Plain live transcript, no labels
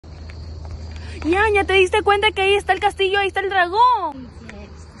Ñaña, ¿te diste cuenta que ahí está el castillo, ahí está el dragón?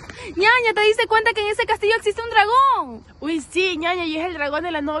 Ñaña, ¿te diste cuenta que en ese castillo existe un dragón? Uy, sí, Ñaña, y es el dragón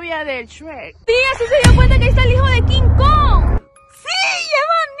de la novia del Shrek. Tía, ¿sí se dio cuenta que ahí está el hijo de King Kong? ¡Sí, es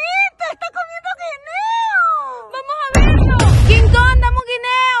bonito! ¡Está comiendo guineo! ¡Vamos a verlo! ¡King Kong, dame un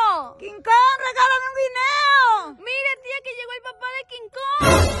guineo! ¡King Kong, regálame un guineo! Mire, tía, que llegó el papá de King Kong.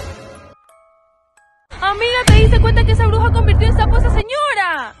 Amiga, ¿te diste cuenta que esa bruja convirtió en sapo a esa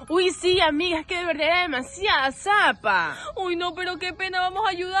señora? Uy, sí, amiga, es que de verdad era demasiada Sapa. Uy, no, pero qué pena, vamos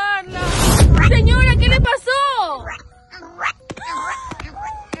a ayudarla. Señora, ¿qué le pasó?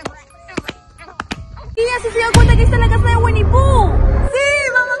 Tía, ¿sí se dio cuenta que está en la casa de Winnie Pooh? ¡Sí,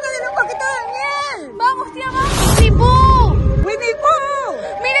 vamos a darle un poquito de miel! ¡Vamos, tía, vamos! ¡Winnie Pooh! ¡Winnie Pooh!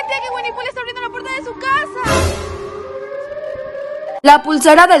 Mire, tía, que Winnie Pooh le está abriendo la puerta de su casa. La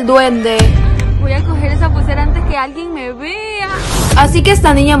pulsera del duende. Voy a coger esa pulsera antes que alguien me vea. Así que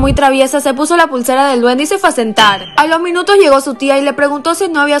esta niña muy traviesa se puso la pulsera del duende y se fue a sentar. A los minutos llegó su tía y le preguntó si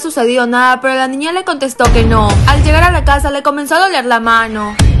no había sucedido nada, pero la niña le contestó que no. Al llegar a la casa le comenzó a doler la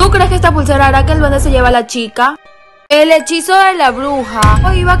mano. ¿Tú crees que esta pulsera hará que el duende se lleve a la chica? El hechizo de la bruja.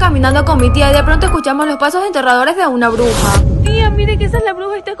 Hoy iba caminando con mi tía y de pronto escuchamos los pasos aterradores de una bruja. Tía, mire que esa es la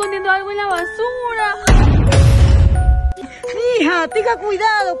bruja, está escondiendo algo en la basura. Hija, tenga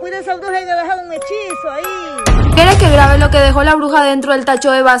cuidado, cuida esa bruja y le ha dejado un hechizo ahí. ¿Quieres que grabe lo que dejó la bruja dentro del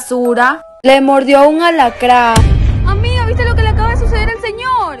tacho de basura? Le mordió un alacrán. Amiga, ¿viste lo que le acaba de suceder al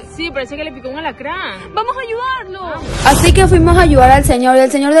señor? Sí, parece que le picó un alacrán. Vamos a ayudarlo. Así que fuimos a ayudar al señor y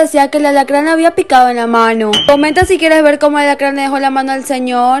el señor decía que el alacrán le había picado en la mano. Comenta si quieres ver cómo el alacrán le dejó la mano al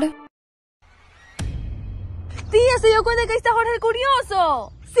señor. Tía, ¿se dio cuenta que ahí está Jorge el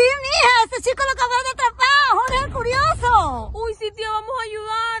Curioso? Sí, mija, ese chico lo acabó de atrapar, Jorge el Curioso. Uy, sí, tía, vamos a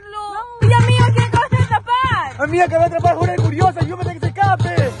ayudarlo. Tía, amiga, ¿quién acabaste de atrapar? Amiga, que va a atrapar a Jorge el Curioso, ayúdame a que se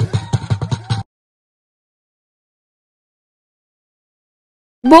escape.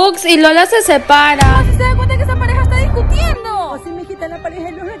 Bugs y Lola se separan. ¿Se da cuenta que esa pareja está discutiendo? O si, mijita, la pareja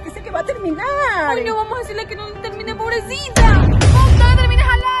de Lola, que sé que va a terminar. Ay, no, vamos a decirle que no termine, pobrecita. No la termines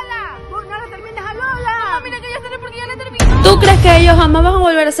a Lala. No la termines a Lola. No, mira que ya estaré porque ya le terminó. ¿Tú crees que ellos jamás van a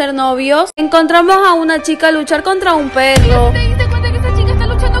volver a ser novios? Encontramos a una chica luchar contra un perro. ¿Te diste cuenta que esa chica está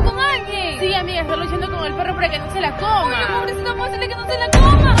luchando con alguien? Sí, amiga, está luchando con el perro para que no se la coma. Ay, pobrecita, vamos a decirle que no se la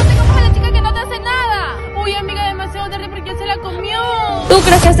coma. No te comas a la chica que no te hace nada. Uy, amiga, demasiado tarde porque se la comió. ¿Tú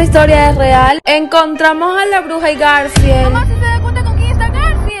crees que esta historia es real? Encontramos a la bruja y Garfield. Mamá, ¿si se da cuenta con quién está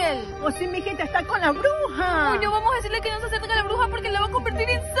Garfield? O si, mijita, está con la bruja. Uy, no, vamos a decirle que no se acerque a la bruja porque la va a convertir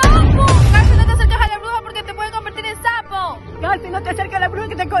en sapo. Garfield, no te acerques a la bruja porque te puede convertir en sapo. Garfield, no te acerques a la bruja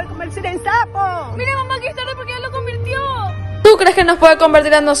que te puede convertir en sapo. Mira, mamá, que es tarde porque ya lo convirtió. ¿Tú crees que nos puede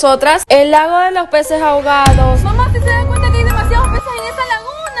convertir a nosotras? El lago de los peces ahogados. Mamá, ¿si se da cuenta que hay demasiados peces en esa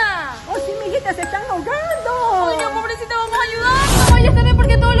laguna? O si, mijita, se están ahogando. Ay, no, pobrecita, vamos a ayudar. Mamá, ya es tarde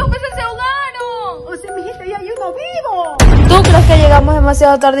porque todos los peces se ahogaron. O si, mijita, ya hay uno vivo. ¿Tú crees que llegamos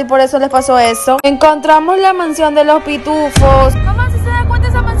demasiado tarde y por eso les pasó eso? Encontramos la mansión de los pitufos. Mamá, ¿si se da cuenta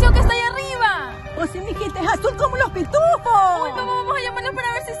esa mansión que está allá arriba? O si, mijita, es azul como los pitufos. Uy, mamá, vamos a llamarlos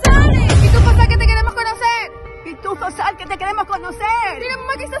para ver si sale. Pitufo, sal que te queremos conocer. Pitufo, sal que te queremos conocer. Mira,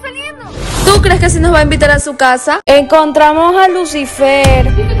 mamá, que está saliendo. ¿Tú crees que si nos va a invitar a su casa? Encontramos a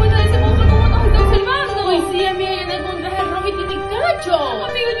Lucifer. ¿Diste cuenta de ese monstruo cómo nos está observando? Uy, sí, amiga, ya anda con traje rojo y tiene cacho.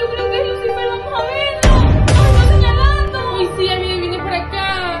 Amiga, yo creo que es Lucifer, vamos a verlo. Nos está señalando. Uy, sí, amiga, viene por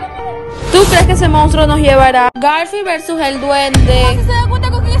acá. ¿Tú crees que ese monstruo nos llevará? Garfield versus el duende. ¿Si se da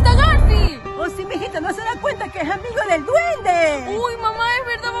cuenta con quién está Garfield? O si, mijita, no se da cuenta que es amigo del duende. Uy, mamá, es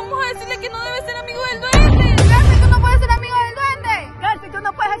verdad, vamos a decirle que no debe ser amigo del duende. Garfield, tú no puedes ser amigo del duende. Garfield, tú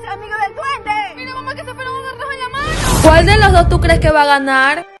no puedes ser amigo del duende. Mira, mamá, que se fueron agarrados en la mano. ¿Cuál de los dos tú crees que va a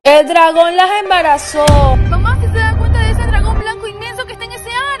ganar? El dragón las embarazó. Mamá, si se da cuenta de ese dragón blanco inmenso que está en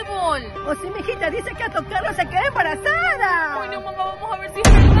ese árbol. O si, mijita, dice que a tocarlo se queda embarazada. Uy, no, mamá, vamos a ver si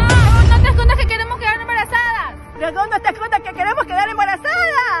es verdad. No, no te escondas que queremos quedar embarazadas. Dragón, no te cuenta que queremos quedar embarazadas.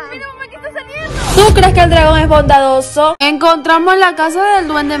 Mira, mamá, que está saliendo. ¿Tú crees que el dragón es bondadoso? Encontramos la casa del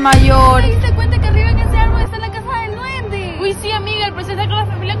duende mayor. ¿Te diste cuenta que arriba en ese árbol está la casa del duende? Uy, sí, amiga, el proceso con la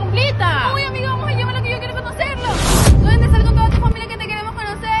familia completa. Uy, amiga, vamos a llamarlo que yo quiero conocerlo. Duende, sal con toda tu familia que te queremos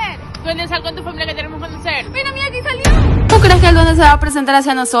conocer. Duende, sal con tu familia que queremos conocer. Mira, mira, aquí salió. ¿Tú crees que el duende se va a presentar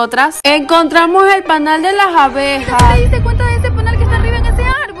hacia nosotras? Encontramos el panal de las Mira, abejas. ¿te diste cuenta de ese panal que está arriba en ese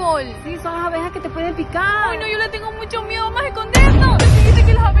árbol? Sí, son las abejas que te pueden picar. Ay, no, yo le tengo mucho miedo, vamos a escondernos. Dice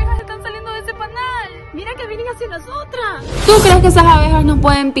que las abejas están saliendo de ese panal. Mira que vienen hacia nosotras. ¿Tú crees que esas abejas nos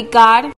pueden picar?